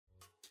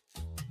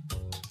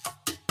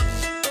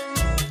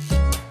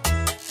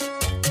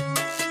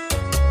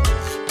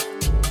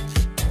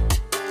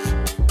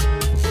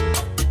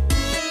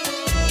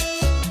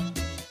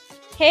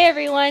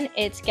everyone,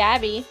 it's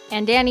Gabby.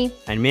 And Danny.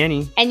 And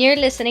Manny. And you're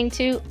listening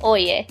to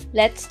Oye,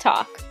 Let's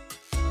Talk.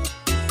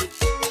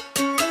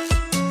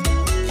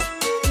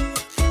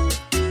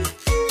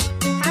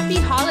 Happy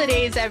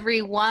holidays,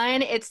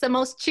 everyone. It's the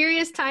most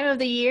cheeriest time of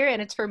the year,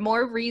 and it's for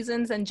more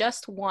reasons than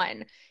just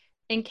one.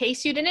 In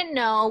case you didn't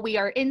know, we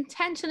are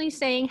intentionally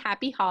saying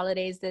happy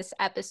holidays this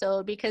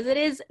episode because it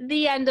is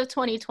the end of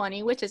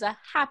 2020, which is a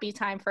happy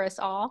time for us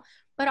all,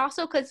 but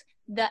also because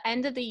the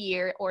end of the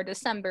year, or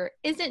December,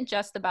 isn't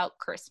just about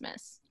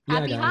Christmas.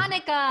 Happy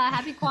Hanukkah,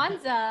 happy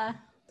Kwanzaa.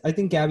 I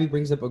think Gabby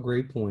brings up a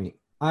great point.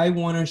 I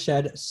want to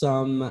shed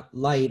some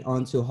light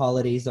onto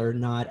holidays that are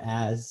not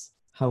as,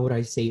 how would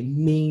I say,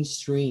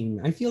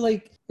 mainstream. I feel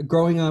like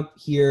growing up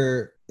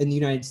here in the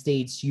United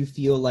States, you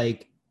feel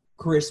like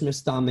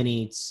Christmas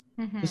dominates.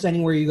 Just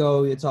anywhere you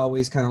go, it's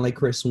always kind of like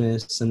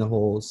Christmas and the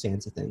whole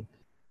Santa thing.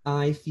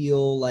 I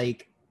feel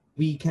like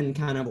we can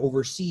kind of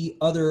oversee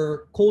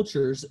other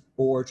cultures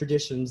or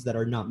traditions that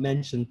are not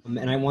mentioned.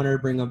 And I wanted to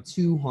bring up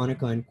two,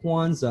 Hanukkah and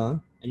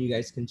Kwanzaa, and you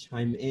guys can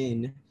chime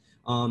in.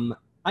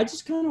 I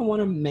just kind of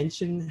want to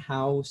mention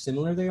how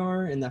similar they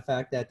are and the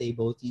fact that they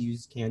both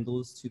use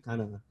candles to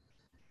kind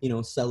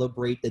of,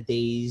 celebrate the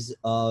days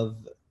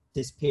of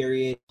this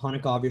period.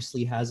 Hanukkah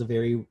obviously has a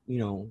very,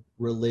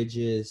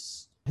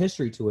 religious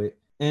history to it.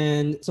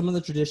 And some of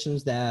the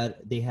traditions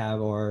that they have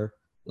are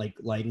like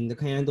lighting the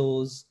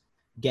candles,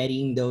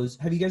 getting those.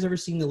 Have you guys ever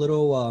seen the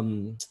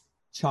little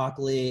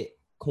chocolate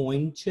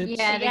coin chips?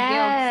 Yeah,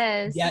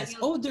 Yes. Yes.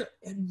 Oh,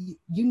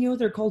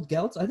 they're called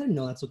gelts? I didn't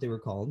know that's what they were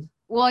called.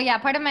 Well, yeah,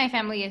 part of my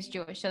family is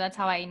Jewish, so that's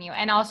how I knew.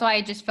 And also,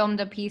 I just filmed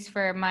a piece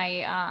for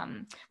my,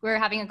 we were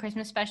having a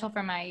Christmas special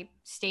for my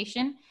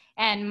station,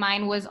 and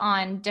mine was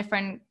on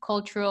different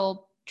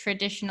cultural,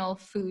 traditional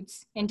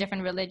foods in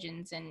different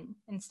religions and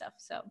stuff.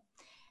 So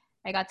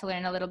I got to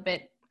learn a little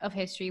bit of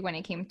history when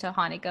it came to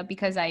Hanukkah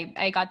because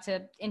I got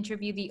to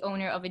interview the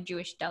owner of a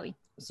Jewish deli.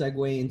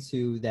 Segue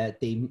into that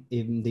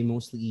they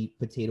mostly eat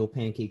potato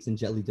pancakes and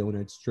jelly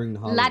donuts during the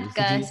holidays.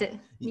 Latkes,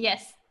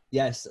 yes.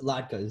 Yes,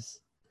 latkes.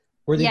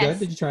 Were they good?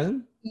 Did you try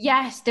them?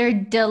 Yes, they're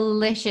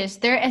delicious.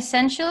 They're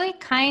essentially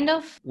kind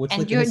of,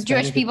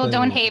 Jewish people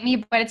don't hate me,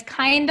 but it's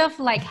kind of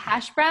like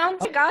hash browns.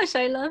 Oh my gosh,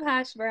 I love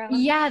hash browns.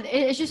 Yeah,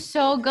 it's just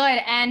so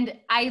good. And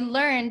I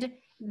learned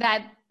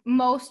that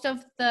most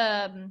of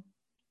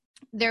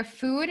their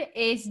food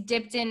is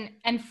dipped in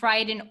and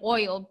fried in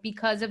oil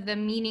because of the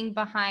meaning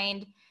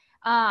behind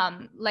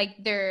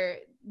the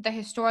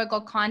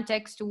historical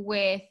context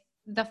with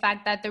the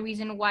fact that the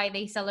reason why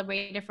they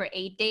celebrate it for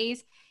 8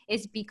 days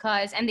is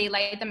because, and they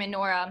light the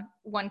menorah,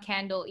 one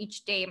candle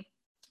each day,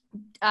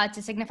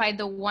 to signify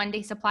the 1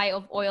 day supply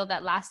of oil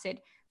that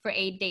lasted for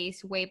 8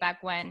 days way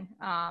back when.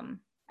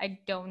 I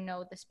don't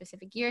know the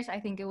specific years. I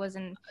think it was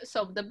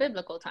So the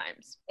biblical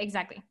times.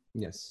 Exactly.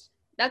 Yes.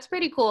 That's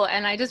pretty cool.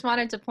 And I just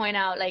wanted to point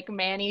out, like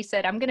Manny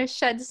said, I'm going to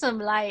shed some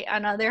light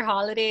on other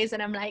holidays.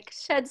 And I'm like,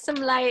 shed some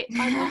light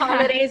on the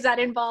holidays that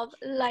involve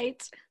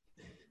light.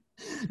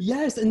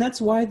 Yes, and that's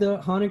why the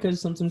Hanukkah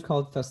is sometimes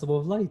called Festival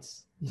of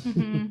Lights.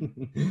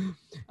 Mm-hmm.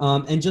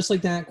 And just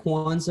like that,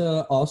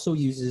 Kwanzaa also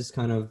uses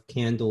kind of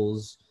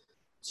candles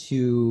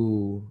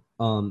to,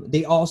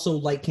 they also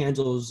light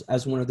candles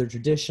as one of their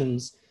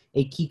traditions.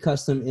 A key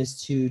custom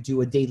is to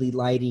do a daily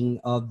lighting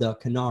of the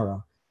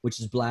Kinara, which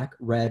is black,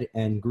 red,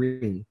 and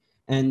green.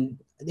 And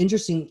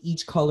interesting,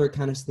 each color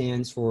kind of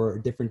stands for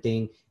a different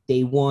thing.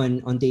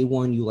 On day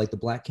one, you light the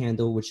black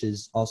candle, which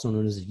is also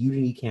known as a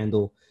unity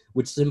candle,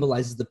 which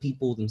symbolizes the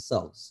people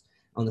themselves.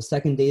 On the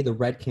second day, the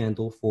red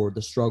candle for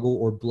the struggle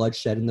or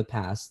bloodshed in the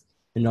past.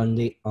 And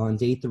on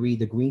day three,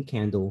 the green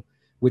candle,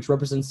 which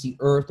represents the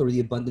earth or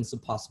the abundance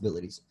of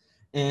possibilities.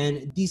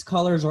 And these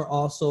colors are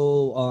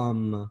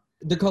also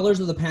the colors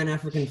of the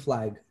Pan-African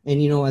flag.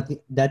 And, I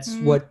think that's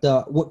what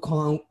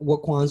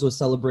Kwanzaa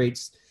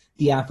celebrates,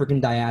 the African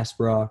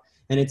diaspora.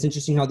 And it's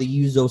interesting how they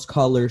use those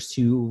colors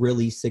to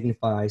really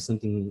signify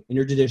something in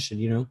your tradition,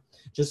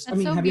 Just,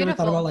 That's so have you ever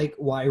thought about like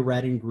why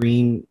red and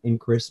green in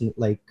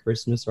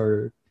Christmas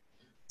are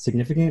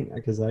significant?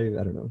 Because I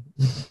don't know.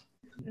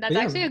 That's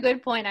actually a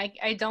good point.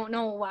 I don't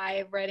know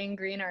why red and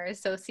green are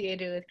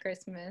associated with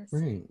Christmas.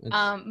 Right.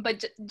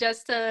 But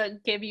just to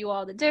give you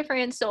all the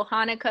difference, so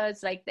Hanukkah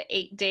is like the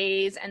 8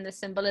 days, and the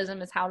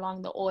symbolism is how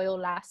long the oil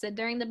lasted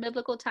during the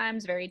biblical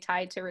times, very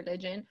tied to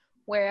religion,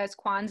 whereas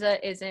Kwanzaa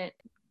isn't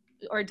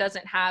or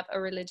doesn't have a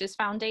religious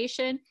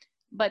foundation,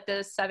 but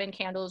the 7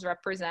 candles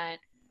represent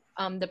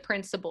the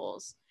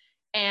principles.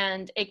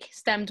 And it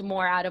stemmed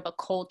more out of a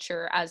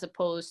culture as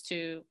opposed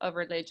to a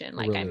religion,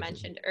 like I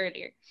mentioned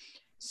earlier.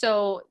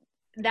 So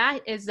that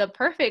is the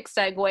perfect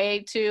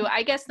segue to,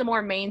 I guess, the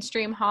more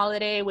mainstream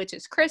holiday, which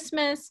is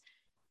Christmas.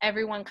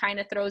 Everyone kind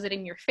of throws it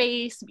in your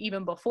face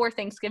even before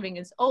Thanksgiving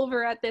is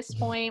over at this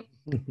point.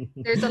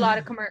 There's a lot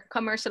of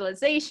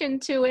commercialization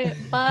to it,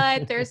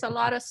 but there's a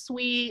lot of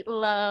sweet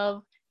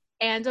love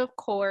and, of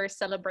course,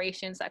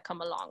 celebrations that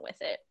come along with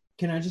it.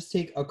 Can I just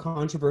take a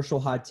controversial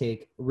hot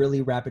take,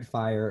 really rapid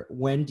fire?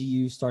 When do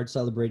you start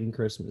celebrating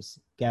Christmas,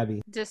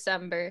 Gabby?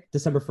 December.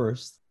 December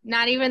 1st.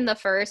 Not even the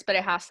 1st, but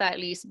it has to at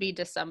least be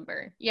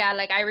December. Yeah,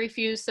 like I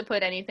refuse to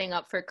put anything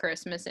up for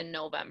Christmas in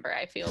November.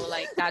 I feel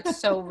like that's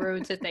so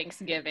rude to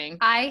Thanksgiving.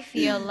 I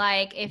feel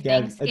like if Yeah,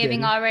 Thanksgiving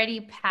again.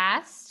 already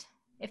passed,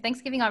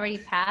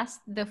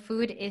 the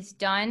food is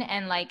done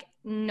and like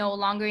no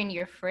longer in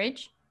your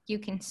fridge, you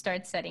can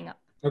start setting up.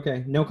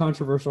 Okay, no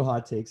controversial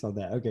hot takes on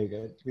that. Okay,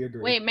 good. We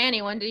agree. Wait,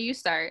 Manny, when do you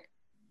start?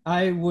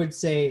 I would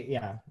say,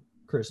 yeah,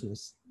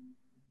 Christmas.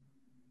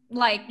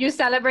 Like You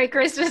celebrate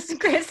Christmas. the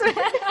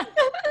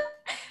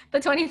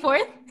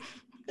 24th?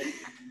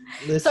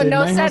 Listen,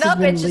 no my house has setup,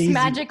 been it's just lazy.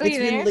 magically It's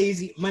been there?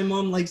 lazy. My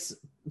mom likes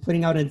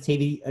putting out a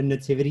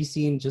nativity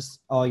scene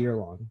just all year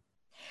long.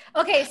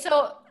 Okay,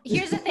 so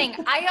here's the thing.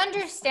 I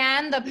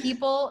understand the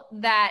people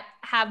that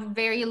have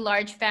very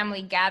large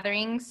family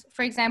gatherings,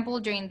 for example,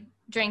 during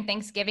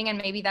Thanksgiving, and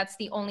maybe that's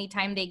the only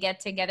time they get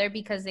together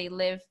because they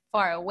live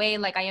far away.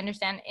 Like I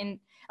understand in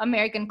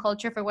American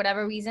culture, for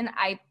whatever reason,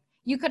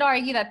 you could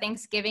argue that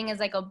Thanksgiving is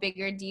like a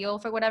bigger deal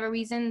for whatever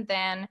reason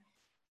than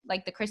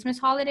like the Christmas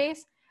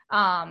holidays.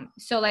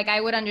 So like I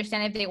would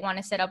understand if they want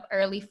to set up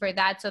early for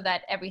that so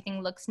that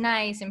everything looks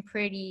nice and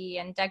pretty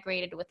and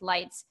decorated with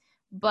lights.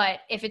 But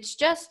if it's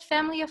just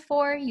family of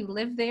 4, you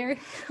live there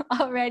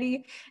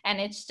already,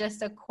 and it's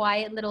just a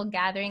quiet little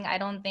gathering, I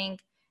don't think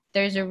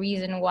there's a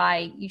reason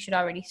why you should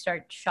already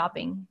start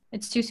shopping.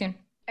 It's too soon.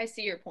 I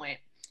see your point.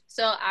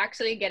 So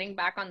actually getting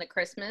back on the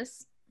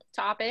Christmas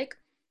topic,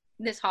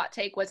 this hot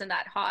take wasn't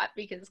that hot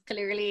because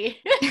clearly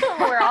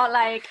we're all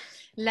like,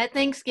 let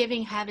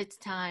Thanksgiving have its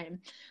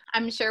time.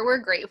 I'm sure we're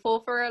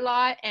grateful for a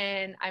lot,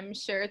 and I'm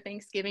sure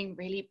Thanksgiving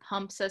really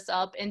pumps us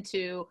up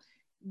into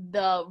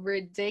the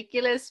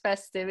ridiculous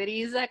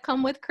festivities that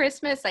come with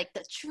Christmas, like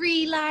the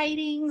tree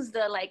lightings,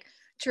 the like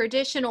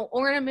traditional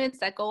ornaments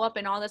that go up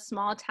in all the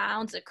small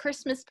towns, the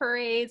Christmas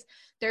parades.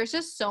 There's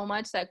just so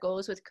much that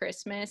goes with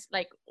Christmas,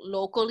 like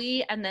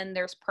locally, and then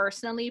there's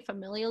personally,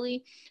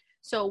 familially.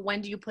 So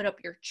when do you put up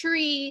your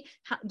tree?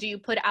 How, do you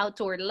put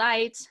outdoor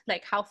lights?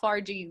 Like how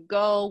far do you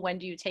go? When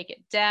do you take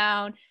it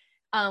down?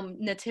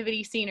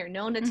 Nativity scene or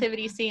no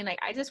nativity scene? Like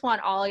I just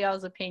want all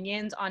y'all's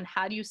opinions on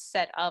how do you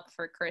set up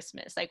for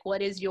Christmas? Like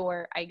what is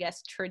your, I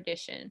guess,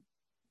 tradition?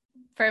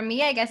 For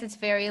me, I guess it's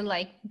very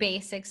like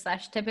basic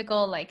 /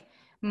 typical. Like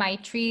my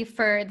tree,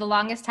 for the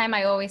longest time,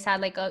 I always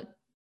had like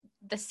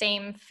the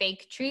same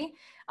fake tree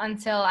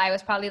until I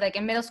was probably like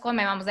in middle school.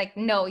 My mom was like,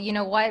 no, you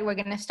know what? We're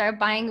going to start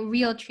buying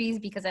real trees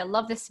because I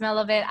love the smell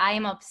of it. I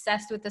am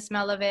obsessed with the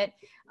smell of it.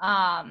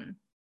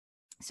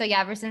 So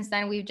yeah, ever since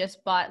then, we've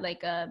just bought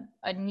like a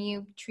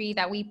new tree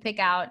that we pick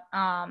out,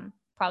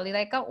 probably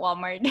like at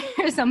Walmart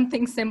or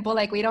something simple.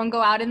 Like we don't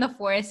go out in the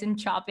forest and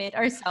chop it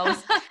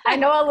ourselves. I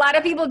know a lot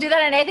of people do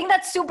that, and I think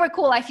that's super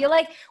cool. I feel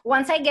like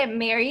once I get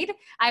married,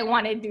 I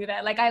want to do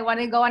that. Like I want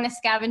to go on a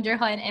scavenger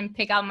hunt and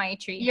pick out my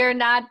tree. You're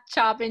not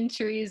chopping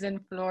trees in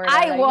Florida.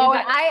 I like,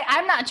 won't.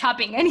 I'm not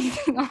chopping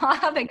anything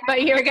off.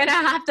 But you're gonna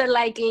have to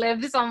like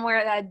live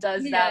somewhere that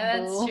does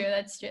that. Boo.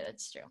 That's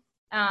true.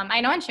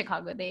 I know in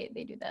Chicago they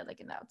do that like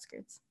in the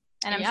outskirts,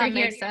 and I'm Yeah, sure it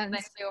here makes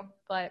sense too.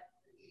 But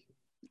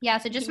yeah,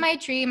 so just my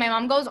tree. My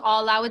mom goes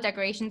all out with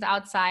decorations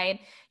outside.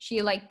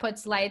 She like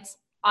puts lights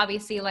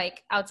obviously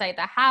like outside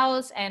the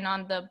house and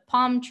on the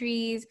palm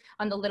trees,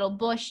 on the little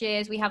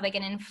bushes. We have like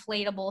an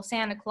inflatable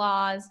Santa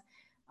Claus.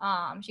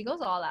 She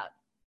goes all out.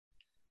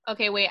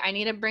 Okay, wait, I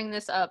need to bring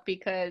this up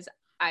because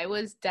I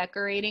was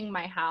decorating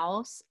my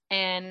house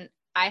and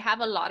I have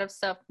a lot of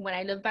stuff. When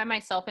I lived by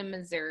myself in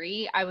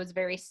Missouri, I was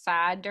very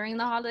sad during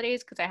the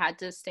holidays because I had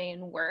to stay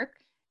and work.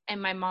 And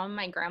my mom and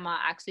my grandma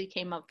actually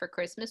came up for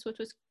Christmas, which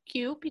was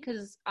cute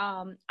because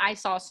I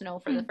saw snow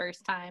for the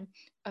first time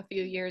a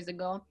few years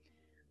ago.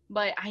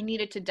 But I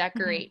needed to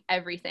decorate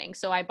everything.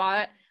 So I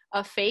bought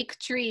a fake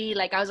tree.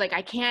 Like I was like,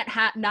 I can't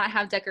not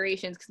have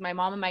decorations because my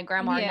mom and my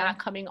grandma are not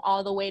coming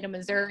all the way to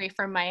Missouri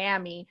from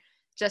Miami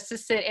just to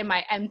sit in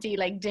my empty,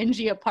 like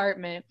dingy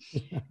apartment.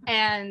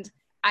 And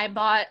I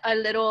bought a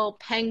little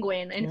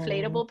penguin,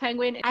 inflatable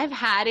penguin. I've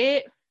had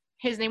it.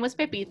 His name was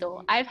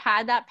Pepito. I've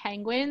had that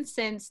penguin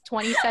since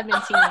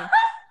 2017.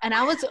 And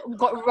I was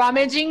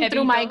rummaging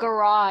through my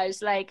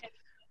garage like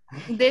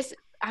this.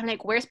 I'm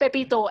like, where's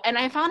Pepito? And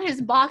I found his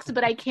box,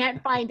 but I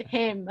can't find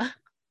him.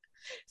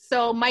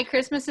 So my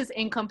Christmas is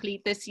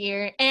incomplete this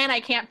year. And I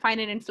can't find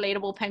an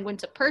inflatable penguin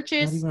to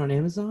purchase. Not even on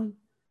Amazon?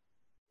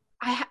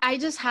 I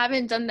just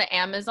haven't done the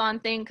Amazon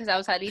thing because I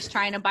was at least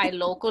trying to buy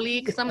locally.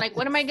 Because I'm like,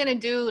 what am I going to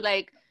do?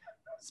 Like,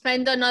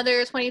 spend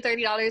another $20,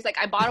 $30. Like,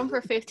 I bought him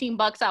for $15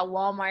 at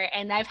Walmart,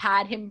 and I've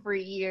had him for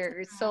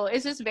years. So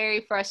it's just very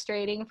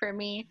frustrating for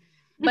me.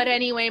 But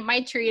anyway,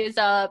 my tree is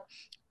up.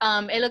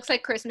 It looks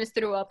like Christmas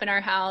threw up in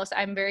our house.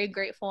 I'm very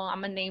grateful.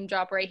 I'm a name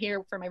drop right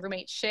here for my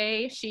roommate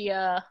Shay. She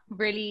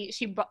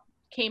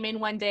came in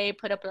one day,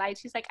 put up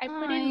lights. She's like, I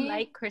put in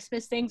like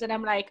Christmas things, and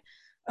I'm like,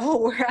 oh,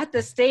 we're at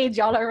the stage.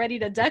 Y'all are ready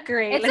to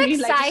decorate.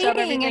 It's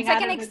exciting. It's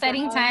like an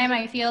exciting time.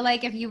 I feel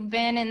like if you've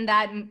been in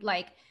that,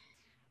 like,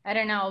 I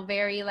don't know,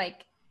 very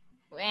like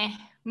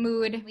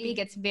mood. It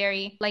gets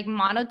very like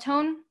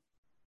monotone.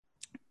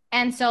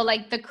 And so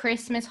like the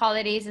Christmas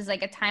holidays is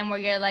like a time where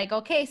you're like,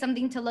 okay,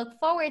 something to look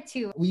forward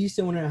to. We used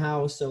to own a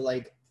house, so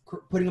like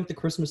putting up the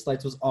Christmas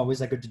lights was always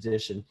like a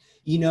tradition.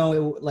 You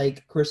know,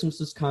 like Christmas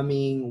was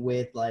coming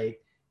with like,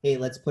 hey,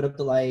 let's put up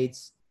the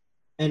lights.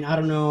 And I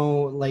don't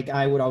know, like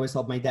I would always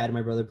help my dad and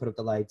my brother put up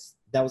the lights.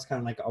 That was kind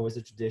of like always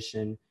a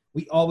tradition.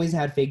 We always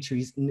had fake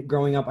trees.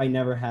 Growing up, I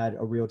never had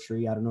a real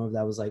tree. I don't know if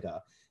that was like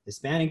a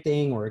Hispanic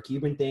thing or a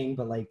Cuban thing,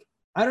 but like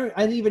I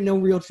didn't even know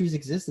real trees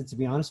existed, to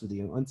be honest with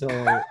you,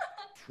 until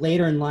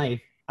later in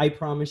life. I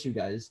promise you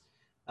guys.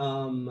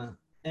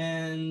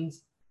 And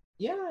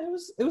yeah,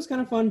 it was kind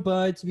of fun,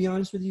 but to be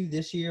honest with you,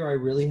 this year I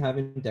really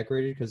haven't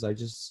decorated because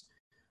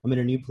I'm in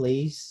a new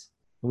place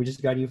and we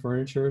just got new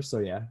furniture, so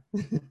yeah.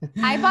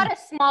 I bought a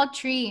small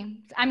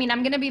tree. I mean,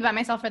 I'm gonna be by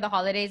myself for the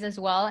holidays as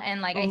well,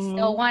 and like I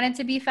still want it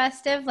to be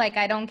festive. Like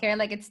I don't care,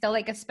 like it's still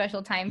like a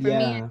special time for me.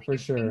 Yeah, for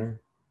sure.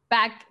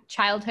 Back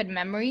childhood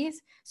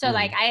memories. So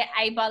like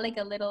I bought like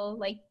a little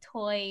like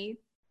toy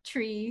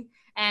tree,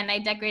 and I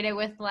decorated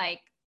with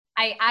like,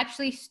 I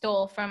actually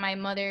stole from my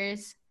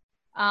mother's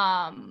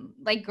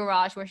like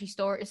garage where she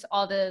stores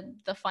all the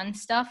fun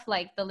stuff,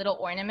 like the little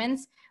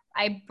ornaments.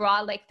 I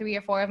brought like 3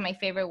 or 4 of my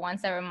favorite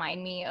ones that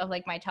remind me of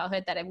like my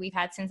childhood that we've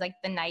had since like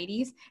the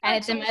 90s, and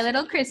it's in my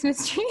little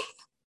Christmas tree.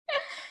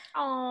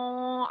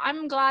 Oh,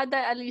 I'm glad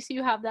that at least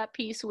you have that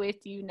piece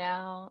with you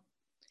now.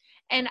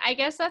 And I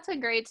guess that's a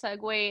great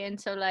segue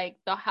into like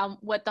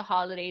what the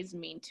holidays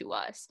mean to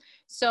us.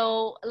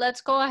 So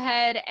let's go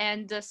ahead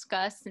and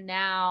discuss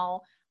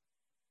now,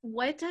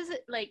 what does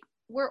it like,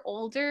 we're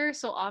older,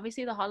 so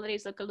obviously the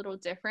holidays look a little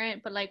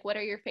different, but like what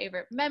are your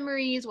favorite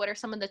memories? What are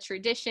some of the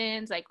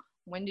traditions? Like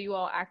when do you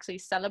all actually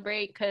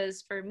celebrate?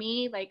 Because for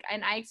me, like,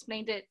 and I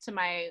explained it to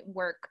my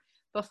work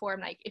before,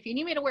 I'm like, if you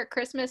need me to work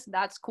Christmas,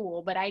 that's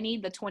cool, but I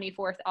need the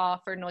 24th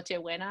off for Noche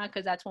Buena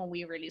because that's when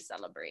we really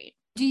celebrate.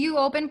 Do you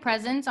open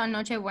presents on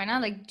Noche Buena?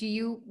 Like, do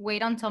you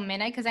wait until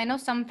midnight? Because I know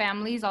some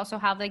families also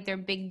have like their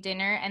big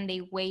dinner and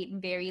they wait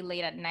very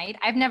late at night.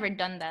 I've never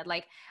done that.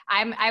 Like,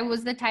 I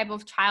was the type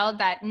of child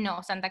that,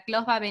 no, Santa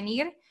Claus va a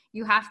venir.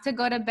 You have to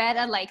go to bed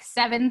at like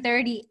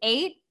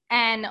 7:38,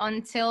 and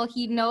until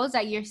he knows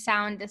that you're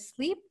sound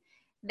asleep,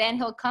 then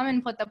he'll come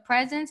and put the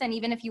presents. And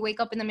even if you wake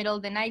up in the middle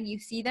of the night, you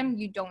see them,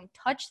 you don't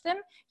touch them.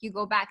 You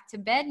go back to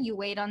bed. You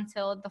wait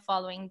until the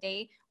following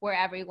day where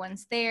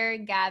everyone's there,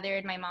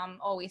 gathered. My mom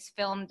always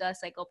filmed us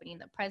like opening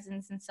the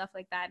presents and stuff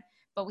like that.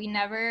 But we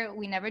never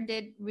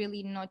did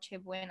really Noche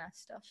Buena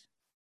stuff.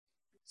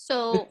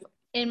 So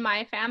in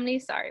my family,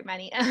 sorry,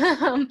 Manny,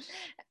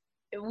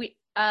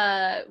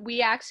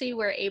 we actually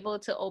were able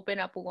to open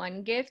up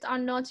one gift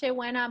on Noche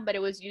Buena, but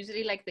it was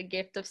usually like the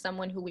gift of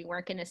someone who we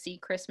weren't going to see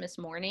Christmas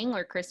morning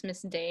or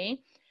Christmas Day.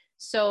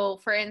 So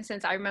for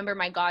instance, I remember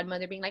my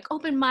godmother being like,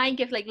 open my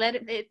gift, like let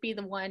it be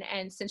the one.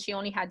 And since she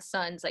only had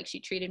sons, like she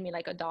treated me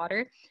like a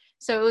daughter.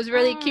 So it was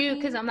really cute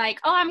because I'm like,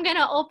 oh, I'm going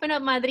to open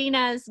up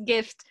Madrina's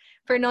gift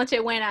for Noche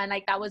Buena. And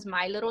like, that was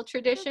my little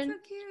tradition.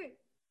 That's so cute.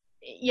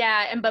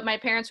 Yeah. But my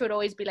parents would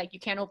always be like, you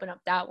can't open up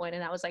that one.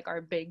 And that was like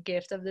our big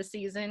gift of the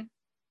season.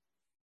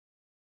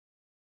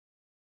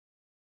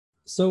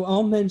 So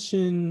I'll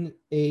mention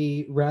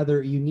a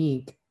rather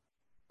unique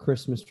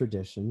Christmas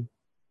tradition.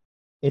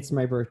 It's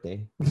my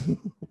birthday.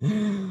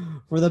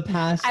 For the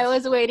past... I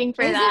was waiting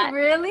for that. Is it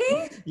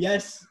really?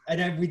 Yes.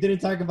 And we didn't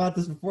talk about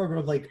this before, but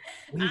I'm like,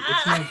 wait,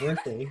 it's my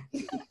birthday.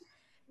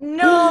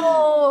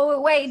 No.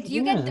 Wait, do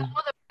you get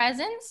double the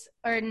presents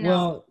or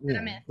no?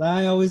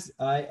 Well,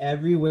 yeah.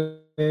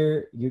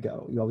 Everywhere you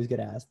go, you always get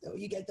asked, oh,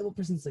 you get double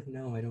presents? Like,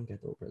 no, I don't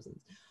get double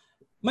presents.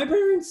 My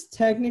parents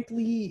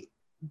technically...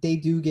 they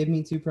do give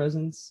me 2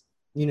 presents,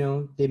 you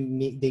know, they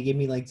give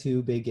me like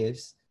 2 big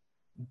gifts,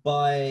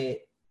 but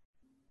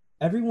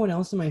everyone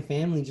else in my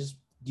family just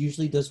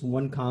usually does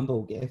one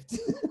combo gift.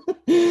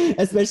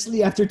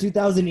 Especially after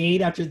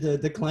 2008, after the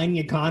declining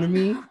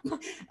economy,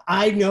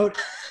 I note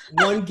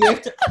 1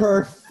 gift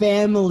per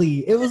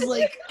family. It was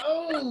like,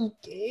 oh,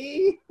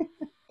 okay.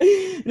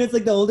 And it's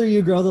like the older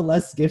you grow, the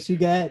less gifts you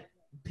get,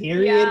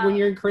 period, when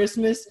you're in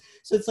Christmas.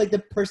 So it's like the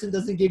person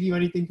doesn't give you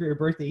anything for your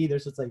birthday either.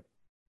 So it's like,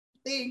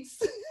 thanks.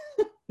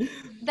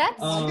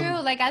 That's true.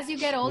 Like as you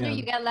get older,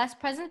 you get less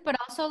presents. But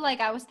also, like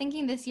I was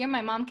thinking this year,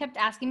 my mom kept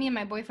asking me and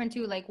my boyfriend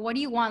too, like, what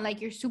do you want? Like,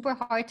 you're super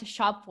hard to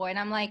shop for. And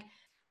I'm like,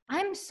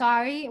 I'm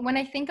sorry. When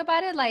I think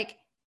about it, like,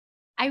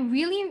 I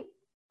really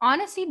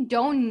honestly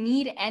don't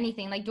need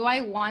anything. Like, do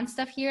I want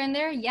stuff here and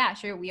there? Yeah,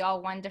 sure. We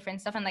all want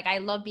different stuff. And like, I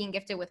love being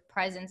gifted with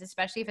presents,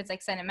 especially if it's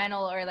like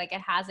sentimental or like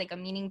it has like a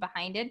meaning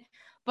behind it.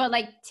 But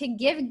like to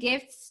give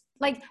gifts,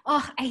 like,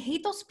 oh, I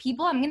hate those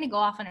people. I'm going to go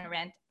off on a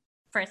rant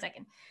for a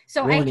second.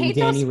 So I hate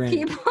those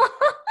people.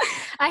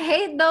 I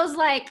hate those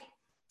like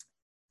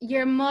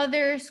your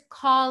mother's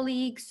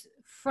colleagues,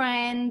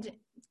 friend,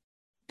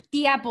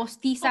 tia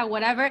postiza,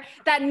 whatever,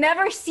 that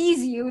never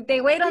sees you.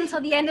 They wait until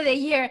the end of the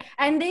year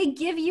and they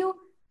give you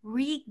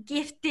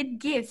re-gifted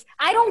gifts.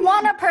 I don't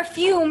want a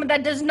perfume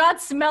that does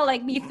not smell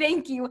like me.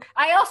 Thank you.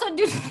 I also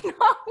do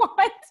not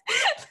want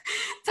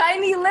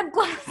tiny lip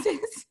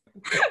glosses.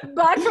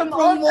 bought from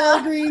From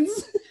Ulta.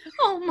 Walgreens.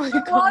 Oh my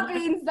god.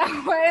 Walgreens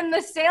that were in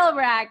the sale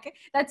rack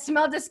that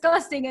smell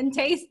disgusting and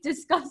taste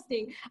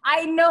disgusting.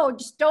 I know,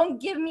 just don't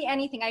give me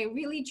anything. I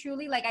really,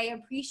 truly, like, I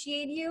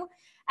appreciate you.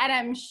 And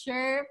I'm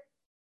sure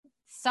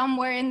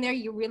somewhere in there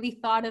you really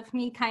thought of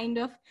me, kind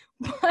of.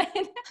 But,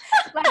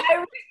 like,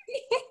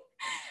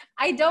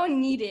 I don't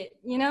need it,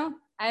 you know?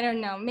 I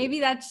don't know. Maybe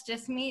that's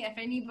just me. If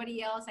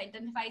anybody else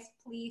identifies,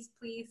 please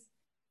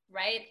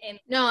write in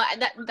No,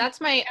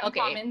 that's my, okay.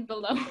 comment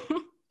below.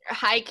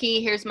 High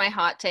key, here's my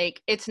hot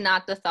take. It's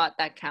not the thought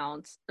that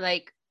counts.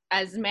 Like,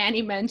 as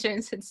Manny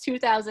mentioned, since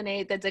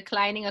 2008, the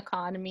declining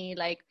economy,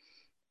 like,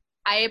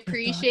 I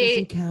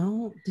appreciate. Doesn't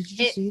count. Did you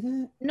just see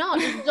that? No,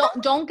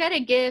 don't get a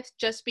gift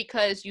just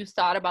because you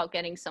thought about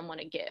getting someone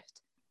a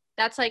gift.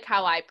 That's like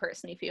how I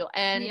personally feel.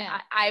 And Yeah.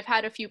 I've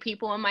had a few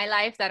people in my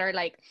life that are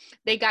like,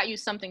 they got you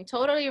something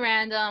totally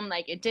random.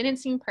 Like, it didn't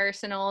seem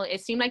personal.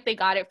 It seemed like they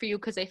got it for you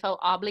because they felt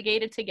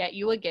obligated to get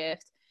you a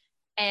gift.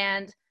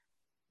 And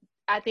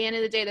at the end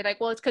of the day, they're like,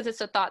 well, it's because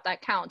it's a thought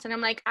that counts. And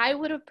I'm like, I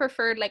would have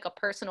preferred like a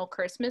personal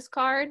Christmas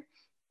card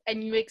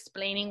and you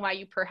explaining why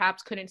you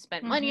perhaps couldn't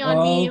spend money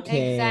on me.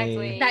 Okay.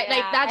 Exactly. Like,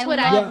 that's what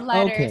I love Yeah,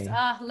 letters.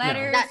 okay.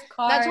 Letters,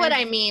 cards. That's what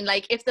I mean.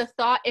 Like, if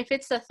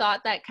it's the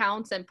thought that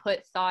counts and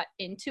put thought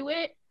into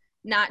it,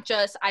 not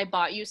just I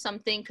bought you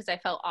something because I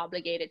felt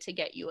obligated to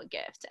get you a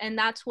gift. And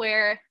that's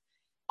where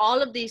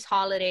all of these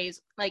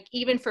holidays, like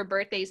even for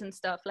birthdays and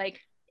stuff, like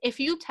if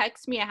you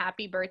text me a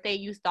happy birthday,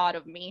 you thought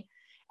of me.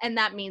 And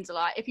that means a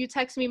lot. If you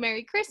text me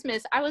Merry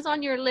Christmas, I was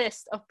on your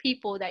list of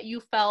people that you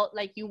felt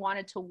like you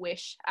wanted to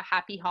wish a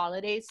happy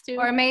holidays to.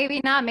 Or maybe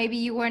not. Maybe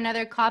you were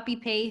another copy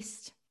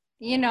paste.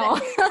 You know.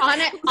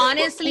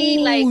 Honestly,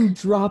 Ooh, like,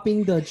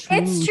 dropping the truth.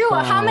 It's true.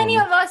 How many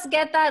bomb. of us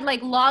get that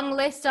like long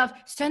list of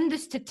send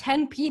this to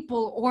 10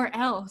 people or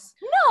else?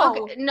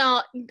 No. okay,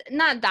 no,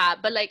 not that,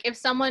 but like if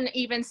someone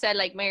even said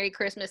like Merry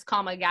Christmas,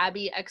 comma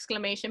Gabby,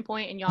 exclamation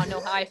point, and y'all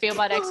know how I feel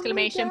about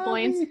exclamation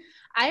points.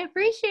 I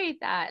appreciate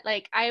that.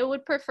 Like, I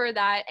would prefer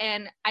that.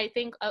 And I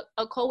think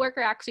a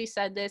coworker actually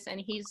said this, and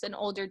he's an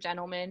older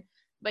gentleman,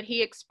 but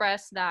he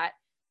expressed that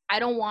I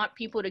don't want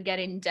people to get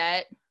in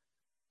debt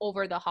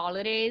over the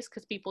holidays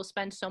because people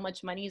spend so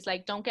much money. He's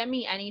like, don't get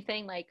me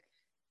anything. Like,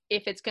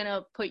 if it's going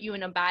to put you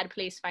in a bad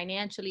place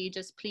financially,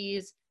 just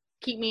please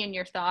keep me in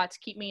your thoughts,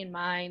 keep me in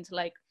mind.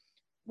 Like,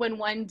 when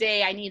one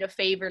day I need a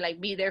favor, like,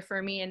 be there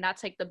for me. And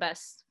that's like the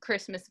best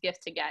Christmas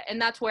gift to get.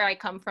 And that's where I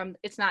come from.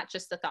 It's not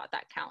just the thought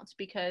that counts,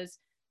 because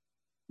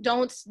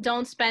don't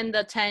spend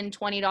the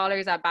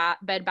 $10-$20 at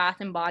Bed Bath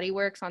and Body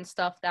Works on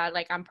stuff that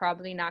like I'm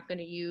probably not going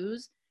to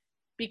use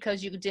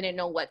because you didn't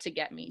know what to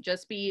get me.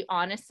 Just be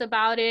honest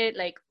about it.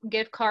 Like,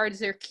 gift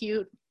cards are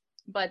cute,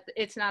 but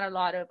it's not a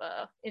lot of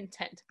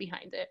intent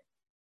behind it.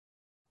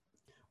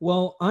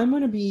 Well, I'm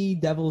going to be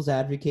devil's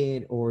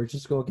advocate or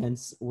just go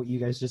against what you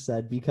guys just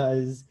said,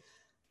 because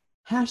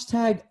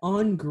hashtag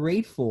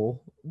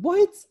ungrateful.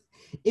 What?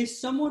 If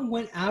someone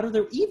went out of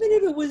their, even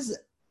if it was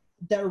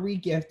that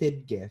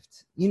regifted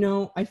gift, you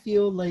know, I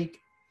feel like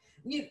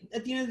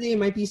at the end of the day, it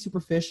might be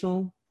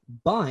superficial,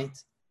 but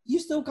you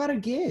still got a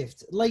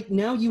gift. Like,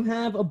 now you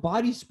have a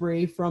body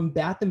spray from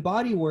Bath and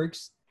Body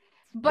Works.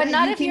 But that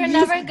not you if can you're use.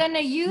 never going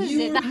to use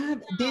You it.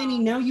 have, Danny,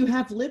 now you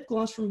have lip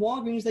gloss from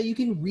Walgreens that you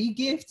can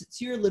re-gift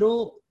to your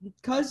little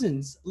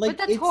cousins. Like,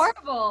 But that's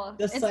horrible.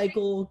 The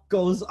cycle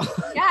goes on.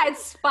 Yeah,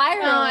 it's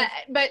spiral.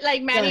 But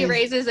like Manny Guys.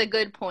 raises a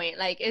good point.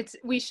 Like,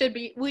 we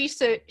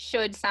should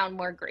sound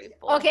more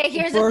grateful. Okay,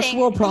 here's the First thing.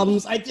 world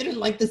problems. I didn't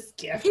like this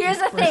gift. Here's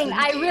the This thing. person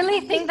I gave really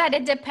me. think that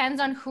it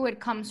depends on who it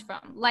comes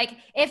from. Like,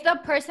 if the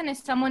person is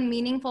someone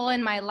meaningful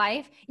in my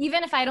life,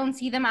 even if I don't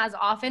see them as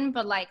often,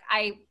 but like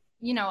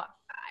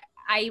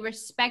I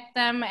respect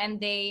them and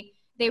they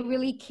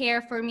really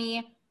care for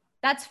me,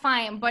 that's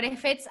fine. But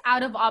if it's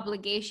out of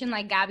obligation,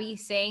 like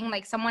Gabby's saying,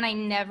 like someone I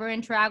never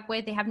interact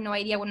with, they have no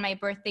idea when my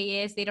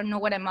birthday is, they don't know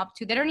what I'm up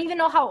to, they don't even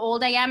know how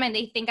old I am, and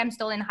they think I'm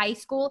still in high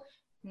school,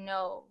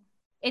 no.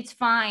 It's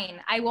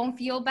fine. I won't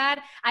feel bad.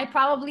 I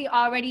probably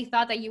already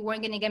thought that you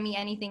weren't going to get me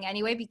anything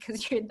anyway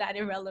because you're that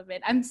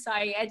irrelevant. I'm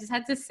sorry. I just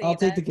had to say I'll that.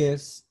 take the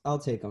gifts. I'll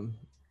take them.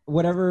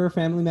 Whatever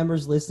family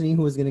members listening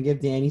who is going to give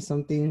Danny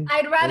something.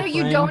 I'd rather or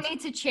you friend. donate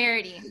to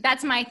charity.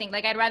 That's my thing.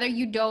 Like, I'd rather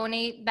you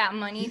donate that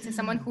money to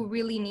someone who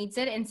really needs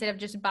it instead of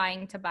just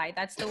buying to buy.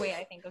 That's the way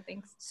I think of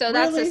things. So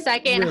that's the Really?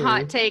 second Really?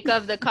 hot take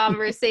of the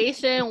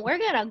conversation. We're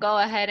going to go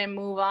ahead and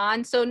move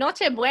on. So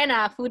Noche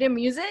Buena, food and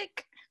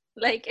music?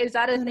 Like, is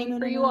that a thing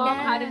for you all?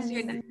 How does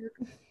your...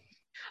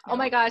 Oh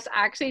my gosh,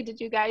 actually,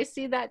 did you guys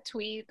see that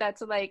tweet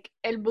that's like,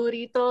 El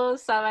Burrito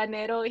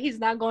Sabanero, he's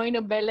not going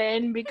to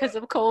Belen because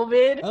of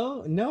COVID?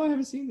 Oh, no, I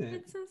haven't seen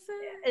that. so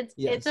sad.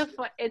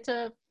 It's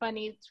a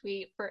funny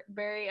tweet, for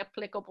very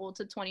applicable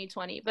to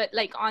 2020. But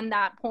like, on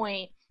that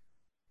point,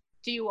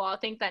 do you all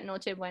think that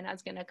Noche Buena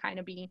is gonna kind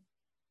of be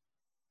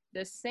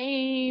the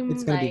same?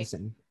 It's going to be the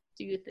same.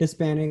 Do you think?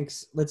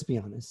 Hispanics, let's be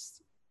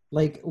honest.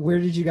 Like, where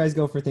did you guys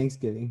go for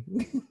Thanksgiving?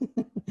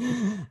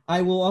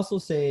 I will also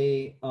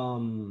say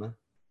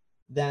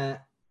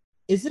that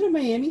Is it a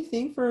Miami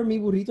thing for Mi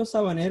Burrito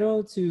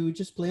Sabanero to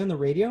just play on the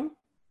radio?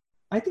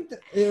 I think that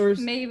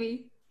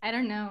Maybe. I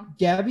don't know.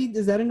 Gabby,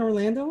 is that in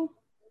Orlando?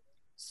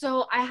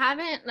 So I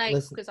haven't like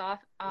Listen, because you don't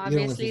listen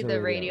obviously to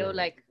the radio, radio right?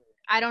 like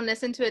I don't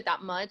listen to it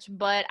that much,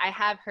 but I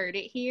have heard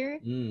it here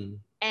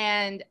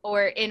and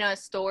or in a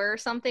store or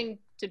something.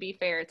 To be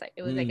fair,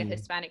 it was like a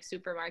Hispanic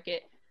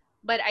supermarket.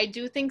 But I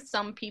do think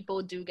some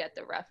people do get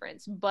the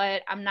reference.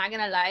 But I'm not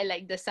gonna lie,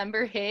 like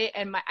December hit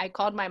and I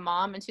called my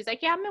mom and she's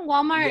like, yeah, I'm in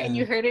Walmart and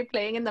you heard it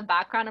playing in the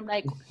background. I'm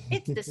like,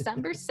 it's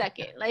December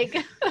 2nd.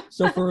 Like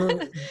So for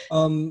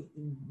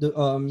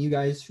you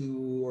guys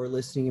who are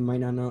listening and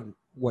might not know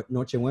what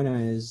Noche Buena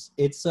is,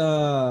 it's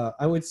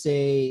I would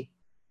say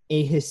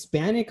a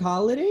Hispanic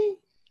holiday,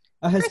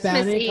 a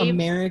Hispanic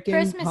American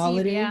Christmas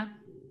holiday. Eve, yeah.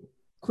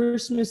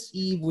 Christmas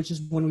Eve, which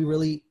is when we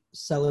really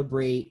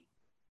celebrate,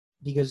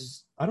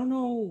 because I don't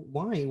know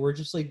why, we're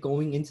just like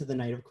going into the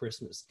night of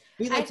Christmas.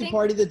 We like to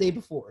party the day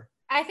before.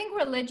 I think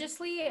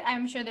religiously,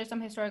 I'm sure there's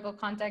some historical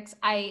context.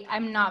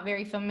 I'm not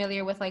very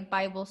familiar with like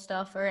Bible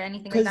stuff or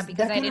anything like that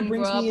because I didn't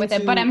grow up with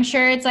it. But I'm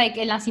sure it's like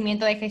el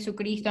nacimiento de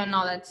Jesucristo and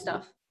all that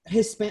stuff.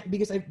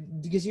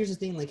 Because here's the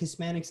thing, like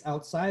Hispanics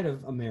outside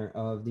of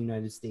of the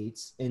United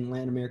States in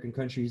Latin American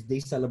countries, they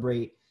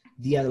celebrate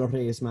Dia de los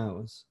Reyes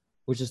Magos,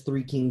 which is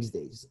Three Kings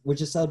Days,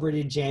 which is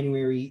celebrated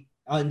January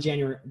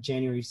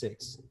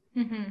 6th.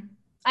 Mm-hmm.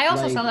 I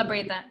also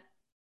celebrate that.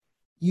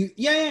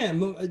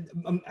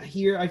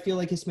 Here, I feel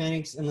like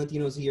Hispanics and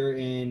Latinos here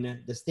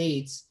in the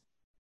States,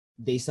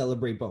 they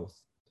celebrate both.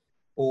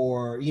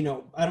 Or,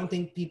 I don't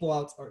think people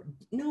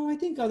I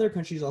think other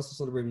countries also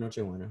celebrate Noche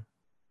Buena.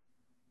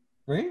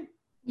 Right?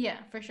 Yeah,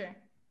 for sure.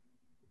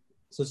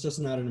 So it's just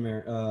not an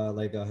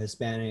like a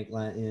Hispanic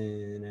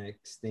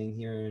Latinx thing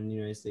here in the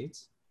United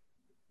States?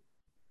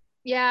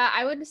 Yeah,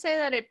 I would say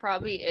that it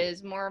probably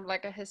is more of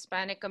like a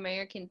Hispanic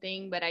American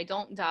thing, but I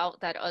don't doubt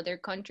that other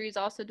countries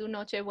also do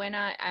Noche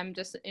Buena. I'm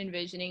just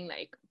envisioning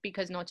like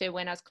because Noche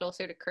Buena is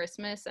closer to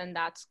Christmas and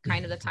that's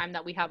kind of the time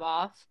that we have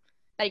off.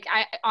 Like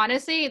I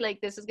honestly, like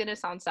this is gonna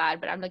sound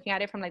sad, but I'm looking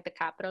at it from like the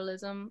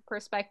capitalism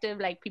perspective.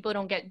 Like people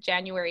don't get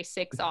January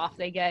 6th off.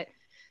 They get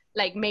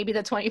like maybe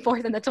the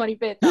 24th and the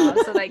 25th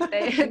off. So like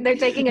they're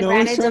taking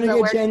advantage of the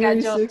work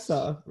January schedule. 6th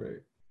off, right?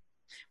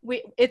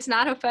 It's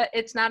not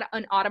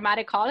an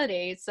automatic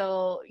holiday,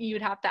 so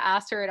you'd have to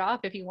ask her it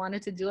off if you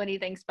wanted to do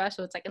anything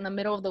special. It's like in the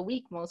middle of the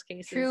week most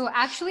cases. True.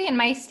 Actually, in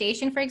my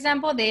station, for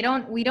example,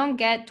 we don't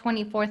get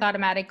 24th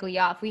automatically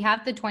off. We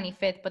have the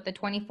 25th, but the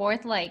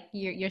 24th, like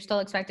you're still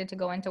expected to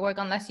go into work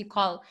unless you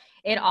call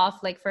it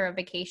off like for a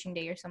vacation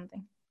day or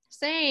something.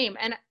 Same.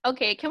 And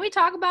okay, can we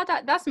talk about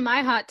that? That's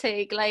my hot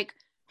take. Like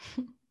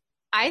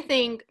I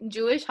think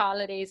Jewish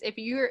holidays, if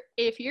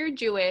you're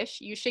Jewish,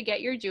 you should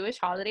get your Jewish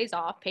holidays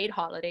off, paid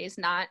holidays,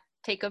 not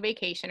take a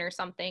vacation or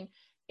something.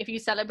 If you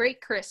celebrate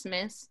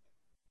Christmas,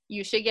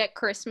 you should get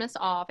Christmas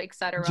off,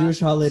 etc. Jewish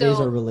holidays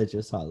are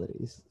religious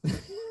holidays.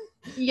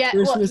 Yeah,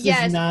 Christmas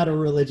is not a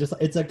religious.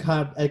 It's a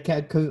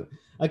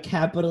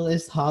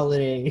capitalist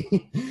holiday.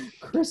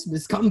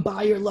 Christmas, come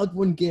buy your loved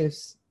one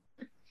gifts.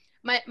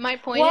 My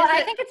point is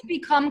I think it's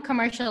become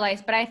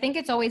commercialized, but I think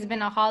it's always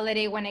been a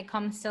holiday when it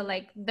comes to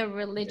like the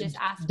religious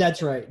aspect.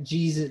 That's right.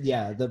 Jesus,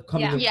 the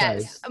coming of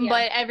Christ.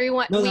 But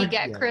everyone we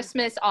get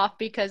Christmas off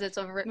because it's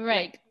a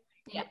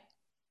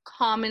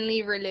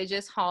commonly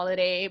religious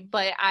holiday.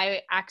 But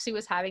I actually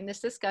was having this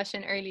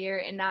discussion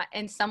earlier,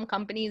 and some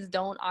companies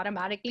don't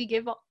automatically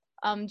give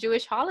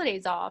Jewish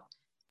holidays off.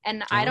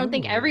 And I don't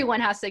think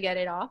everyone has to get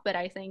it off, but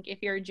I think if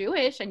you're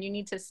Jewish and you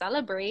need to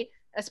celebrate,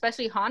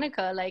 especially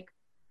Hanukkah, like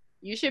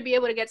you should be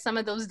able to get some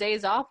of those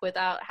days off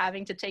without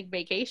having to take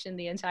vacation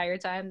the entire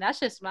time. That's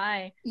just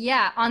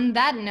on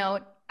that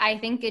note, I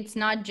think it's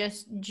not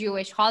just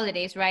Jewish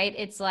holidays, right?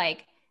 It's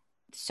like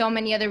so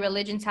many other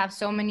religions have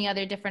so many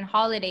other different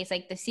holidays.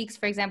 Like the Sikhs,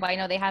 for example, I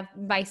know they have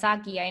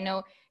Vaisakhi. I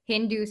know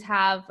Hindus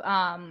have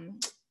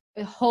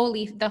the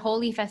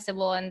Holi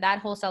festival and that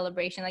whole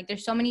celebration. Like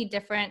there's so many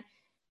different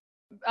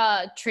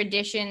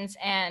traditions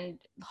and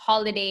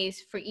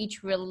holidays for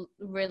each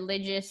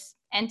religious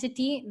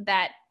entity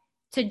that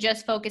to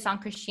just focus on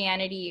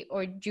Christianity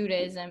or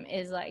Judaism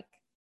is like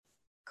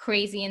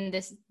crazy in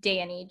this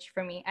day and age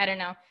for me. I don't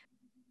know.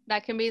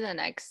 That can be the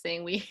next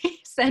thing we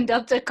send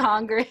up to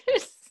Congress.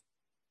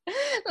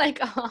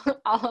 Like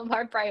all of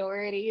our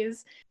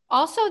priorities.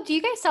 Also, do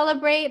you guys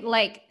celebrate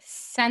like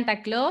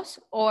Santa Claus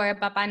or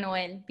Papa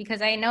Noel?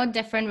 Because I know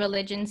different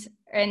religions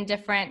and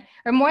different,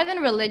 or more than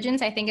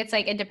religions, I think it's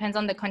like it depends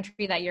on the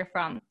country that you're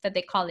from, that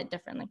they call it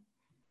differently.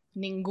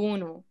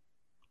 Ninguno.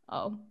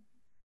 Oh.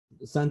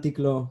 Santa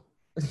Claus.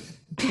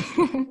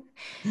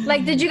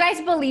 Like, did you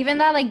guys believe in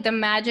that? Like the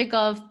magic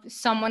of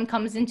someone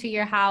comes into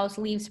your house,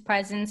 leaves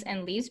presents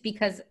and leaves?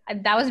 Because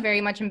that was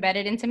very much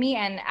embedded into me.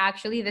 And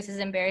actually, this is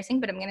embarrassing,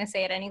 but I'm going to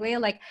say it anyway.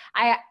 Like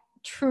I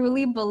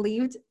truly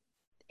believed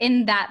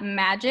in that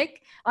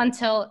magic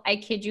until, I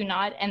kid you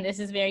not, and this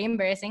is very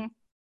embarrassing.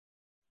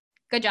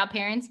 Good job,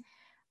 parents.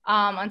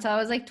 Until I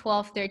was like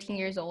 12, 13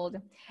 years old.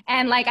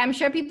 And like, I'm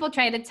sure people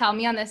try to tell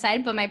me on the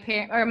side, but my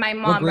parent or my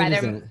mom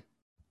rather,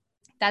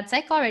 that's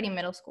like already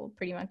middle school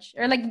pretty much,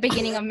 or like the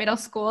beginning of middle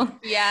school.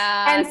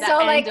 Yeah, And the so,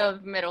 end like,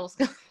 of middle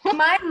school.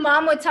 My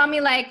mom would tell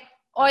me like,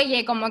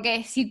 oye, como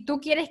que si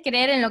tú quieres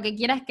creer en lo que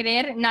quieras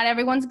creer, not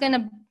everyone's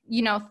gonna,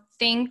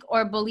 think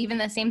or believe in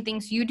the same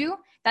things you do.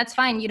 That's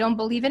fine. You don't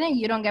believe in it,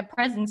 you don't get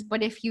presents.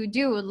 But if you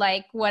do,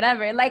 like,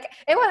 whatever. Like,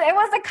 it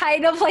was a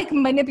kind of like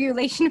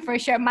manipulation for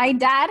sure. My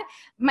dad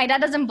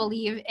doesn't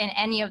believe in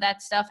any of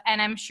that stuff,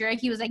 and I'm sure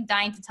he was like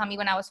dying to tell me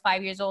when I was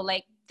 5 years old,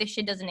 like, this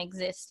shit doesn't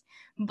exist.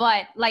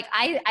 But like,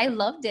 I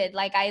loved it.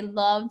 Like, I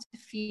loved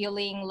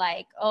feeling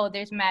like, oh,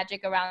 there's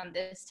magic around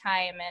this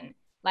time. And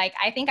like,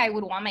 I think I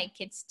would want my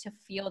kids to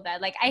feel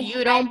that. Like,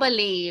 You don't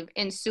believe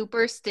in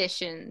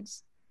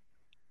superstitions,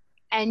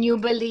 and you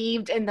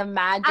believed in the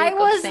magic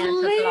of Santa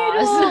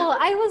Claus.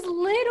 I was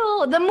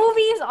little. The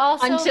movies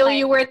also. Until like,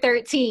 you were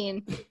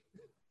 13.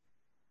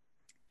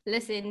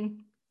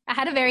 Listen, I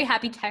had a very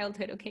happy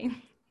childhood, okay?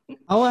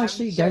 Oh,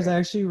 actually, guys, I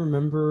actually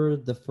remember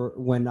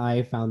when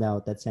I found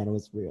out that Santa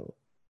was real.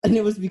 And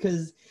it was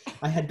because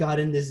I had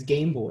gotten this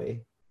Game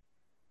Boy,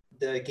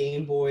 the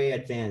Game Boy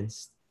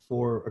Advance,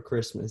 for a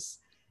Christmas.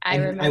 I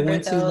And remember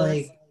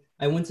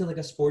I went to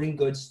a sporting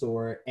goods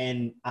store,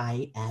 and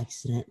I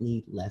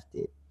accidentally left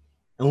it.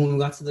 And when we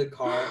got to the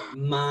car,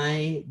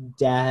 my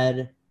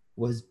dad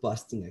was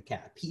busting a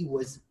cap. He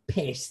was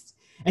pissed.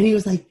 And he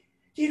was like,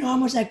 "Do you know how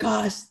much that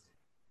cost?"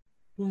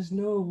 I was,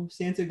 "No,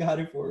 Santa got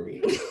it for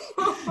me."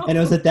 And it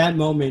was at that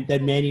moment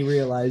that Manny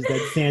realized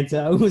that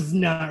Santa was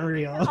not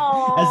real,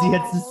 as he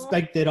had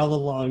suspected all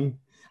along.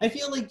 I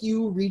feel like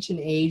you reach an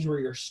age where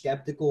you're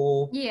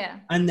skeptical. Yeah.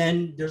 And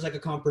then there's like a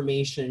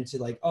confirmation to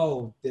like,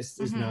 oh, this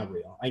is not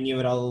real. I knew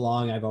it all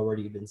along. I've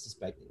already been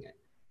suspecting it.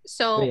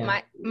 So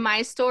yeah.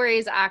 my story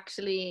is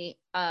actually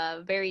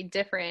very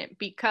different,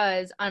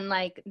 because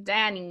unlike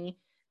Danny,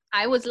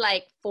 I was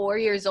like 4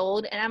 years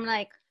old, and I'm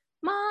like,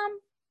 "Mom,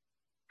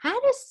 how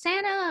does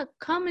Santa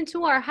come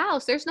into our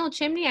house? There's no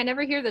chimney. I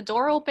never hear the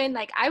door open."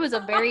 Like, I was a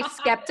very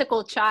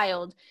skeptical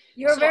child.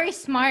 You're very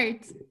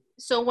smart.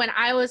 So when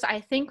I was, I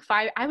think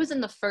 5, I was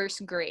in the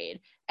first grade,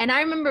 and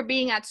I remember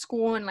being at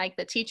school and like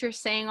the teacher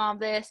saying all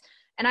this,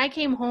 and I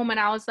came home and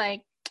I was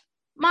like,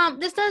 "Mom,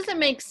 this doesn't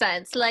make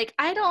sense. Like,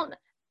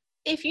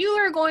 if you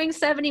are going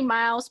 70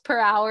 miles per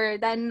hour,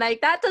 then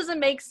like that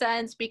doesn't make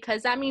sense,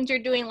 because that means you're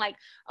doing like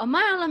a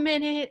mile a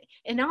minute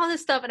and all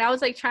this stuff." And I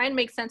was like trying to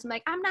make sense. I'm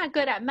like, I'm not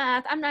good at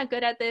math. I'm not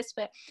good at this,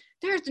 but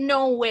there's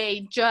no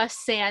way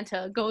just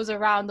Santa goes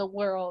around the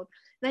world.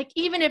 Like,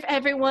 even if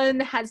everyone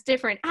has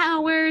different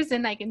hours,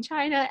 and like in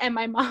China, and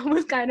my mom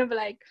was kind of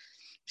like,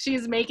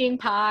 she's making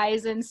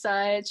pies and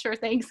such for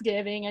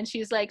Thanksgiving, and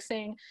she's like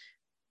saying,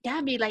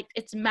 "Gabby, like,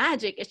 it's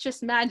magic. It's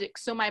just magic."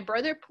 So my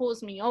brother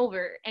pulls me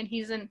over, and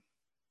he's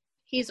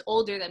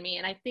older than me,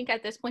 and I think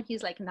at this point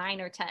he's like 9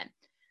 or 10,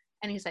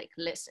 and he's like,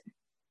 "Listen,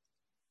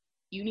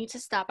 you need to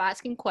stop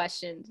asking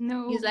questions."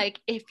 No. He's like,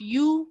 "If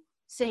you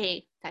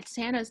say that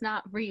Santa's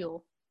not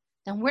real,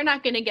 then we're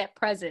not gonna get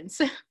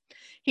presents."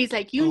 He's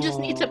like, "You just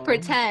need to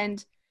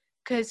pretend,"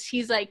 because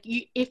he's like,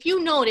 if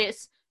you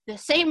notice, the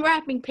same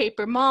wrapping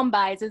paper Mom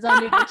buys is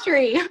under the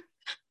tree.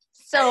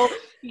 So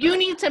you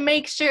need to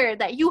make sure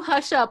that you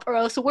hush up, or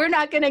else we're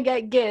not gonna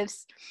get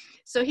gifts.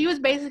 So he was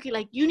basically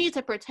like, you need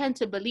to pretend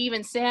to believe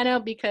in Santa,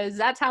 because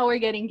that's how we're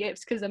getting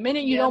gifts. Because the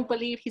minute you don't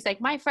believe, he's like,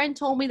 "My friend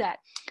told me that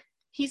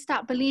he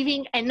stopped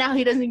believing, and now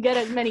he doesn't get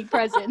as many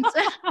presents."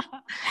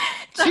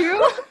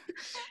 True.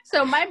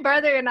 So my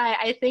brother and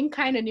I think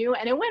kind of knew,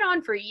 and it went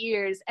on for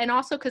years. And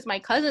also because my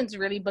cousins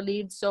really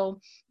believed.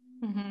 So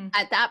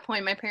at that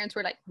point, my parents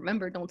were like,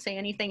 "Remember, don't say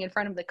anything in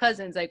front of the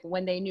cousins," like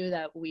when they knew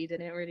that we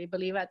didn't really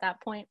believe at that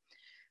point.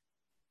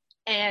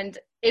 And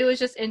it was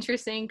just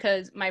interesting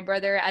because my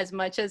brother, as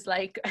much as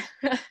like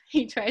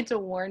he tried to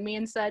warn me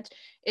and such,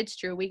 it's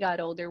true, we got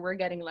older, we're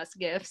getting less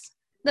gifts.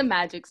 The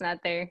magic's not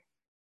there.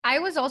 I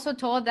was also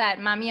told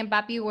that Mommy and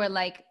Papi were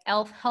like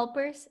elf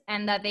helpers,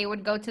 and that they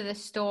would go to the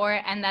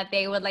store and that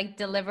they would like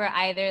deliver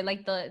either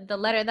like the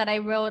letter that I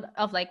wrote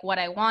of like what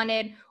I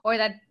wanted, or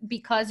that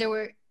because there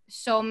were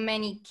so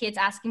many kids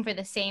asking for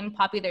the same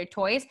popular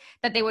toys,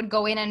 that they would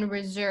go in and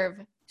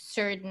reserve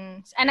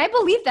certain. And I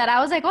believe that. I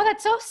was like, "Oh,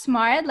 that's so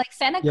smart. Like,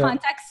 Santa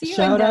contacts you."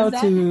 Shout and does out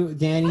that. to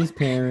Danny's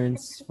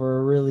parents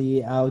for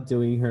really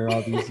outdoing her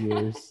all these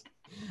years.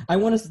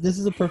 This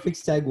is a perfect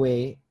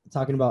segue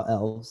talking about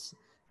elves.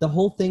 The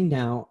whole thing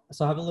now.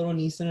 So I have a little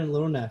niece and a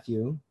little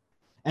nephew,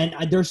 and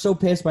they're so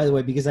pissed, by the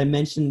way, because I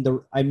mentioned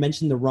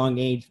the wrong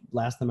age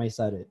last time I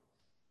said it.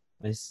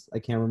 I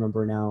can't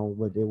remember now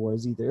what it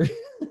was either.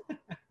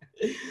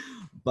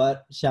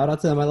 But shout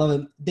out to them. I love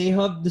them. They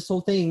have this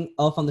whole thing,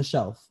 Elf on the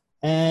Shelf.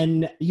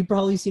 And you've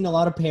probably seen a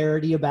lot of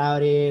parody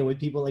about it with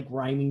people like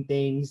rhyming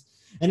things.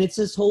 And it's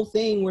this whole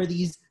thing where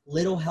these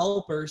little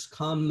helpers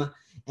come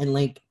and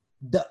like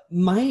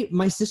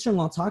my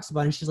sister-in-law talks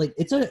about it, and she's like,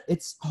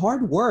 it's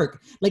hard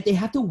work. Like, they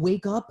have to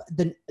wake up.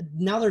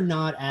 Now they're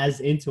not as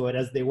into it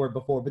as they were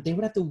before, but they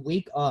would have to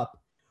wake up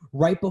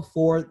right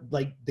before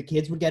like the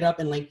kids would get up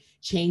and like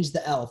change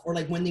the elf, or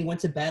like when they went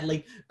to bed,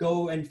 like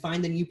go and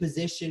find a new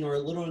position or a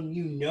little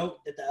new note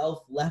that the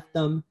elf left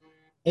them.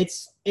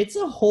 it's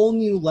a whole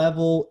new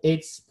level.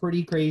 It's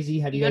pretty crazy.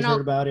 Have you You guys know-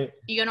 heard about it?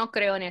 Yo no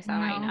creo en esa No.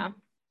 vaina.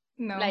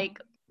 No. Like,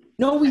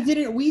 No, we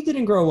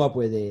didn't grow up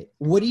with it.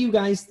 What do you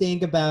guys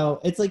think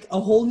about? It's like a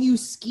whole new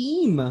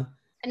scheme.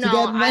 To no,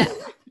 get money.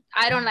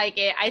 I don't like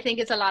it. I think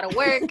it's a lot of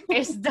work.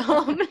 It's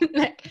dumb.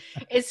 Like,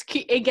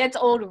 it gets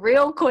old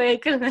real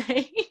quick.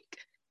 Like,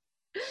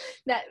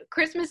 that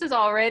Christmas is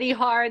already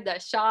hard. The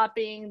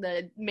shopping,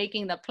 the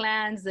making the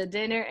plans, the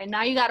dinner, and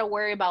now you got to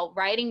worry about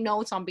writing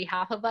notes on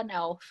behalf of an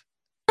elf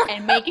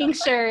and making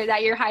sure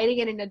that you're hiding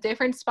it in a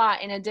different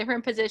spot, in a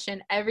different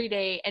position every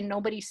day, and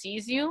nobody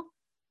sees you.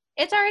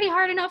 It's already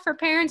hard enough for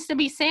parents to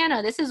be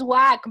Santa. This is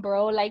whack,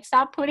 bro. Like,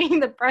 stop putting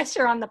the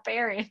pressure on the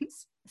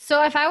parents.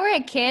 So if I were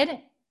a kid,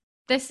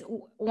 this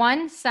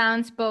one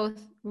sounds both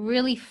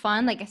really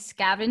fun, like a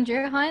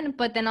scavenger hunt,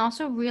 but then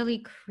also really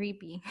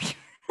creepy.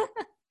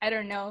 I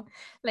don't know.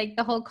 Like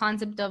the whole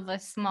concept of a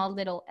small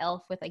little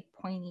elf with like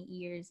pointy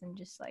ears and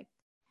just like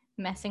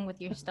messing with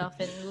your stuff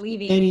and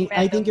leaving. Annie,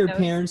 I think your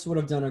random notes. parents would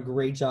have done a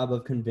great job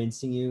of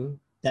convincing you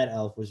that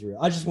elf was real.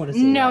 I just want to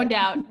say No that.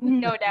 doubt.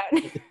 No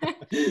doubt.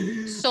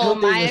 So I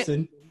hope they my-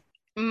 listen.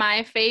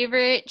 My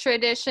favorite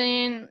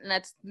tradition,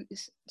 let's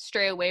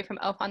stray away from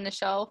Elf on the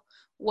Shelf,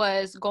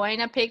 was going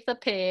to pick the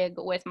pig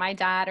with my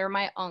dad or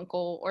my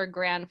uncle or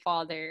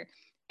grandfather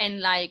and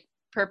like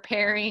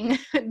preparing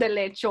the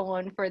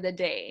lechon for the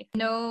day.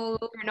 No.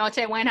 For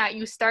Nochebuena,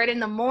 you start in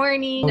the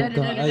morning, Oh, put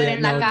God. Oh, in la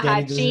Danny doesn't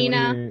wanna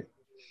cajachina. hear it.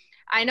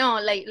 I know,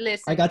 like,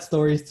 listen, I got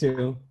stories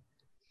too.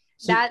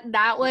 So-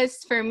 that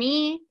was, for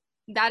me,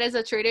 that is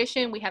a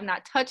tradition. We have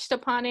not touched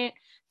upon it.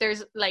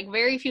 There's like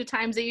very few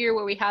times a year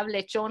where we have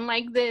lechon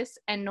like this,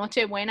 and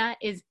Nochebuena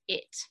is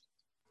it.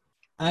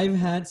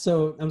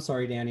 I'm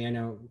sorry, Danny, I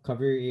know,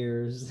 cover your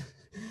ears.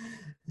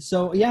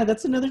 So yeah,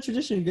 that's another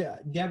tradition.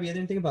 Gabby, I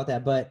didn't think about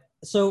that, but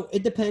so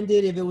it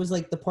depended if it was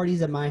like the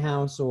parties at my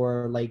house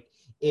or like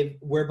if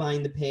we're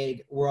buying the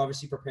pig, we're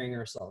obviously preparing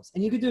ourselves.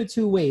 And you could do it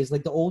two ways,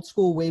 like the old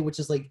school way, which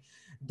is like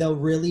the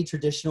really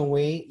traditional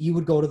way. You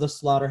would go to the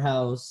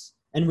slaughterhouse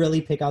and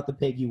really pick out the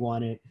pig you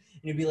wanted.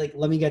 And you'd be like,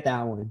 let me get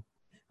that one.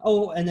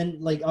 Oh, and then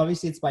like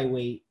obviously it's by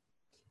weight.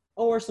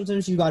 Or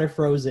sometimes you got it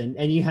frozen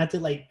and you had to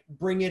like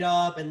bring it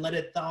up and let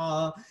it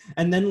thaw.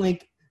 And then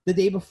like the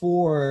day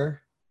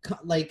before,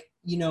 like,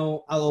 you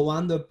know,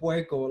 alawando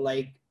puerco,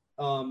 like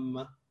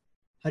how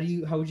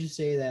would you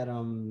say that?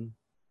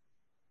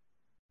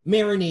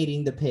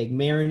 Marinating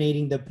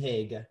the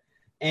pig.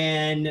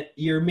 And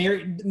you're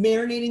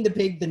marinating the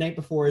pig the night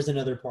before is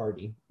another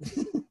party.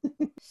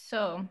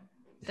 So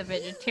the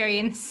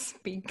vegetarian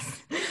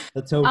speaks.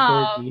 The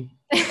tofurkey.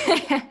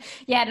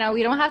 Yeah, no,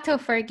 we don't have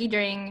tofurkey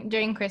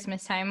during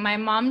Christmas time. My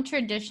mom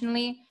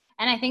traditionally,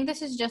 and I think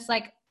this is just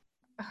like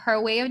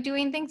her way of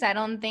doing things. I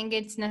don't think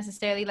it's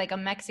necessarily like a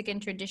Mexican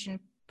tradition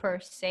per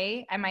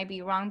se. I might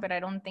be wrong, but I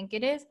don't think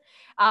it is.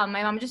 My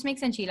mom just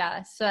makes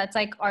enchiladas. So that's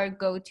like our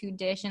go-to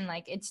dish, and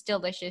like it's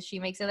delicious. She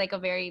makes it like a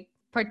very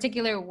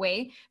particular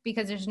way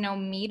because there's no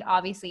meat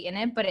obviously in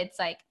it, but it's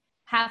like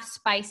half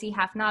spicy,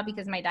 half not,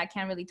 because my dad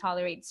can't really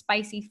tolerate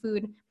spicy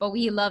food, but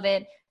we love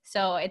it.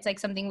 So it's like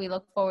something we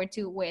look forward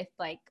to with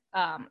like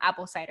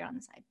apple cider on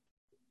the side.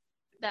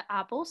 The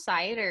apple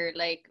cider,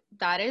 like,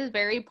 that is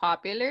very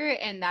popular,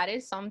 and that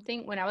is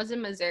something, when I was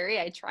in Missouri,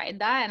 I tried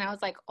that and I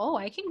was like, oh,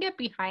 I can get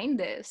behind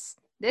this.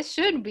 This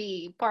should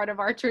be part of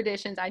our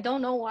traditions. I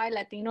don't know why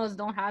Latinos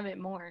don't have it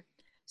more.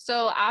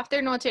 So after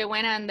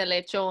Nochebuena and the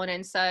lechon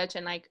and such,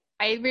 and like,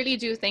 I really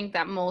do think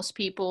that most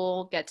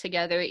people get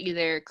together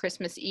either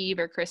Christmas Eve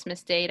or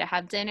Christmas Day to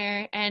have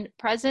dinner, and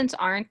presents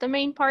aren't the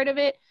main part of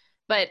it.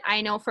 But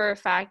I know for a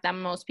fact that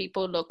most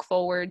people look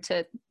forward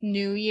to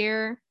New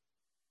Year's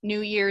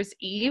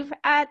Eve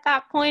at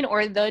that point,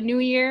 or the New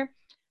Year.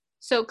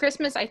 So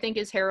Christmas, I think,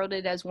 is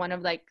heralded as one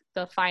of like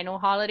the final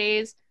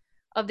holidays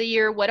of the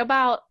year. What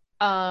about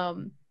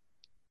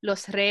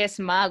Los Reyes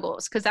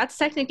Magos? Because that's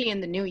technically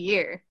in the New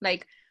Year.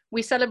 Like,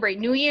 we celebrate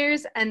New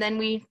Year's and then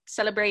we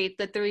celebrate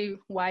the three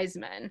wise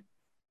men.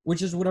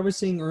 Which is what I was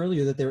saying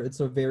earlier, that it's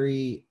a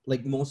very,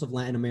 like, most of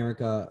Latin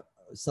America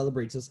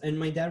celebrates this. And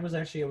my dad was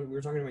actually, we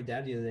were talking to my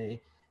dad the other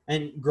day,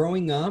 and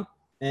growing up,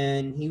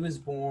 and he was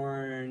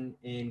born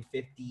in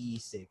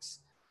 56.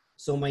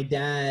 So my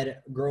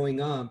dad, growing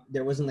up,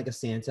 there wasn't like a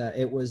Santa.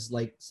 It was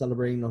like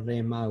celebrating Los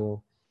Reyes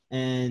Magos.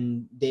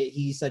 And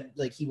he said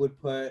like he would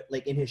put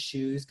like in his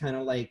shoes kind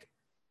of like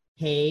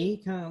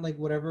hay, kind of like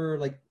whatever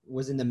like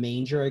was in the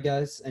manger, I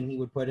guess. And he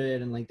would put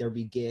it and like there'd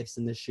be gifts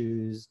in the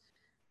shoes.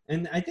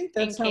 And I think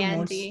that's And how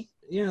candy.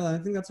 I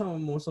think that's how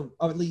most of,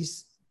 at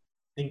least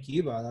in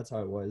Cuba, that's how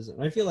it was.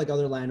 And I feel like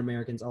other Latin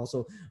Americans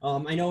also.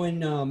 I know in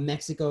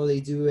Mexico they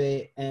do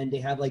it, and they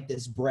have like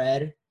this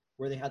bread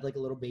where they had like a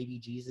little baby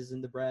Jesus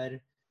in the bread.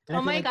 And I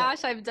Oh feel my like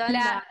gosh, I've done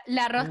that.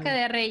 La Rosca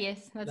de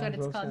Reyes. That's what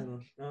it's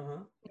called. Uh-huh.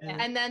 Yeah.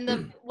 And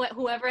then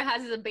whoever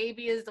has the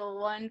baby is the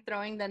one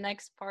throwing the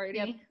next party.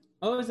 Yep.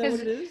 Oh, is that what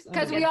it is?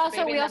 Because Oh. we Gets also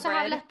baby in the have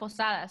bread. Las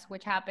Posadas,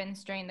 which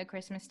happens during the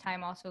Christmas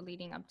time, also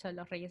leading up to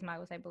Los Reyes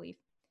Magos, I believe.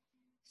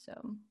 So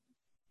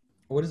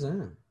What is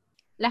that?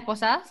 Las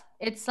Posadas,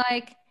 it's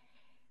like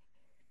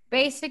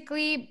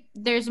basically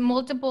there's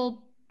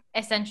multiple,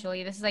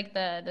 essentially this is like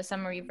the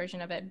summary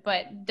version of it,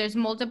 but there's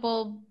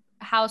multiple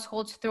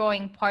households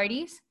throwing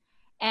parties,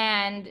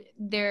 and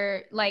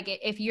they're like,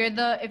 if you're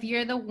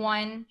the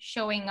one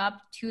showing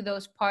up to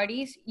those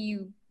parties,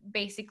 you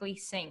basically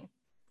sing.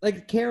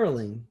 Like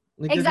caroling.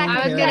 Like they're Exactly.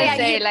 doing I was gonna caroling.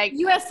 say, you, like-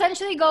 you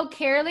essentially go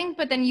caroling,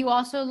 but then you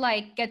also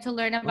like get to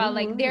learn about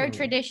like their Oh.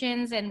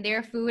 traditions and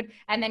their food,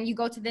 and then you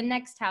go to the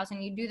next house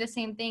and you do the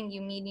same thing.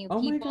 You meet new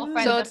Oh my people, God.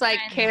 friends So of it's like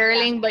friends.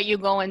 caroling, but you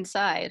go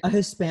inside. A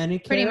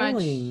Hispanic Pretty much.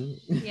 caroling.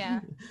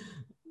 Yeah.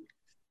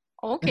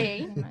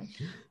 Okay. Pretty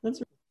much.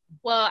 That's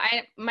Well,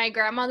 my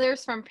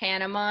grandmother's from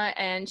Panama,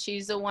 and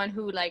she's the one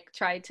who like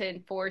tried to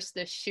enforce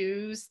the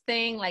shoes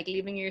thing, like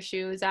leaving your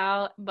shoes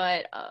out.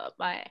 But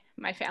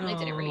my family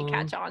didn't really Aw.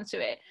 catch on to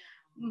it.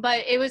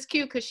 But it was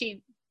cute because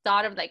she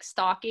thought of like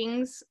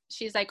stockings.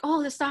 She's like,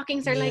 "Oh, the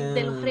stockings are like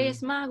de los Yeah.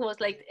 Reyes Magos.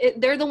 Like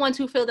they're the ones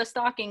who fill the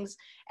stockings."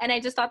 And I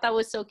just thought that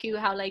was so cute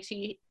how like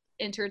she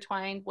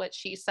intertwined what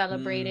she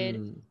celebrated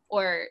Mm.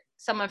 or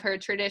some of her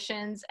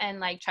traditions and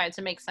like tried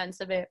to make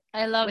sense of it.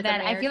 I love With that.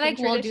 I feel like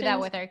American we'll do that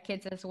traditions. with our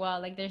kids as well.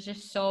 Like there's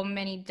just so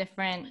many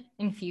different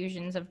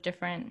infusions of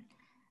different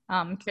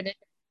traditions.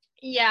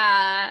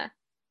 Yeah.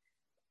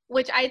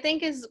 Which I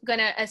think is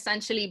gonna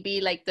essentially be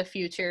like the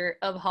future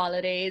of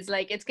holidays.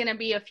 Like it's gonna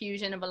be a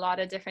fusion of a lot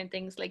of different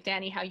things. Like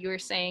Danny, how you were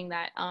saying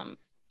that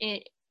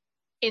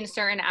in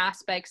certain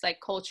aspects, like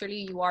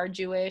culturally, you are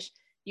Jewish,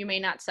 you may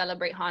not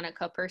celebrate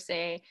Hanukkah per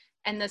se.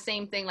 And the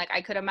same thing, like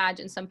I could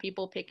imagine some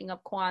people picking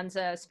up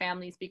Kwanzaa as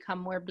families become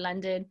more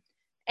blended.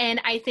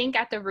 And I think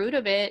at the root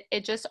of it,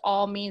 it just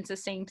all means the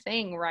same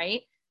thing,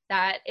 right?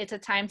 That it's a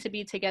time to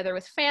be together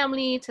with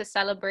family, to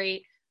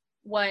celebrate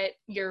what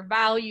your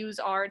values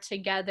are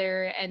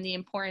together and the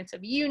importance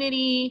of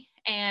unity.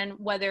 And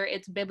whether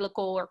it's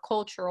biblical or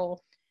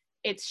cultural,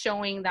 it's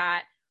showing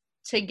that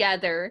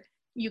together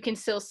you can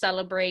still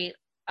celebrate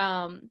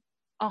a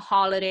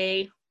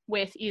holiday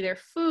with either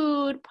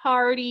food,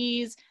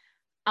 parties,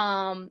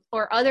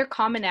 or other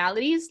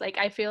commonalities. Like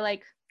I feel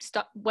like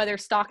whether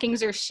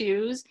stockings or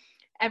shoes,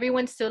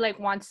 everyone still like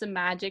wants the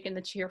magic and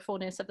the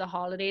cheerfulness of the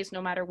holidays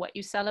no matter what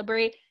you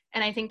celebrate.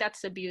 And I think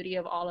that's the beauty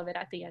of all of it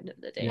at the end of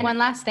the day. One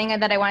last thing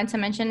that I wanted to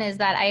mention is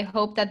that I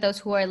hope that those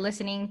who are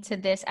listening to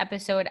this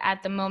episode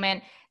at the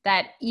moment,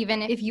 that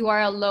even if you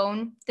are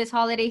alone this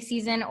holiday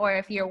season, or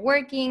if you're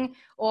working,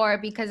 or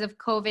because of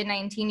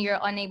COVID-19, you're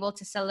unable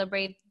to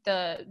celebrate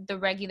the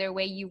regular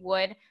way you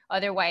would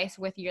otherwise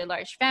with your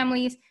large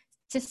families,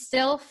 to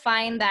still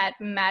find that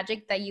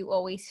magic that you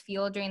always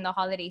feel during the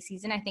holiday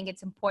season. I think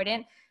it's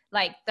important.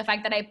 Like the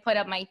fact that I put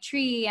up my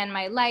tree and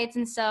my lights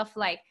and stuff,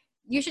 like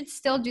you should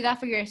still do that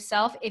for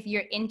yourself if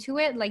you're into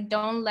it. Like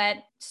don't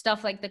let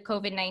stuff like the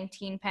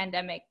COVID-19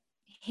 pandemic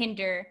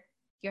hinder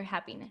your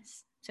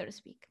happiness, so to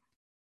speak.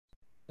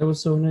 That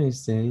was so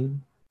nice, Danny.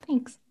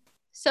 Thanks.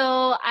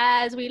 So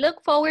as we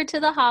look forward to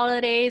the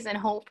holidays and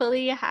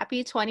hopefully a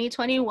happy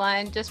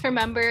 2021, just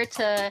remember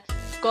to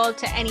go up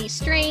to any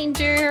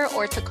stranger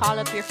or to call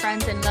up your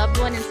friends and loved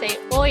one and say,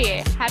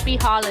 "Oye, happy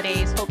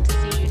holidays. Hope to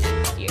see